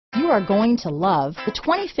are going to love the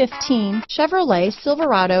 2015 Chevrolet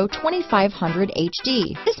Silverado 2500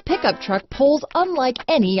 HD. This pickup truck pulls unlike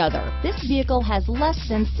any other. This vehicle has less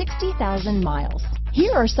than 60,000 miles.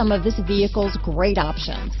 Here are some of this vehicle's great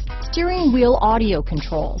options: steering wheel audio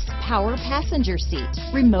controls, power passenger seat,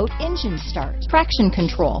 remote engine start, traction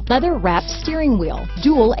control, leather-wrapped steering wheel,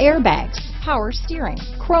 dual airbags, power steering,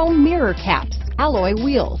 chrome mirror caps, alloy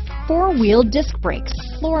wheels, four-wheel disc brakes,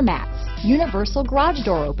 floor mats, universal garage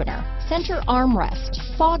door opener, center armrest,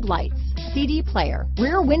 fog lights, CD player,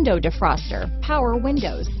 rear window defroster, power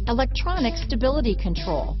windows, electronic stability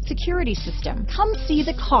control, security system. Come see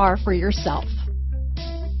the car for yourself.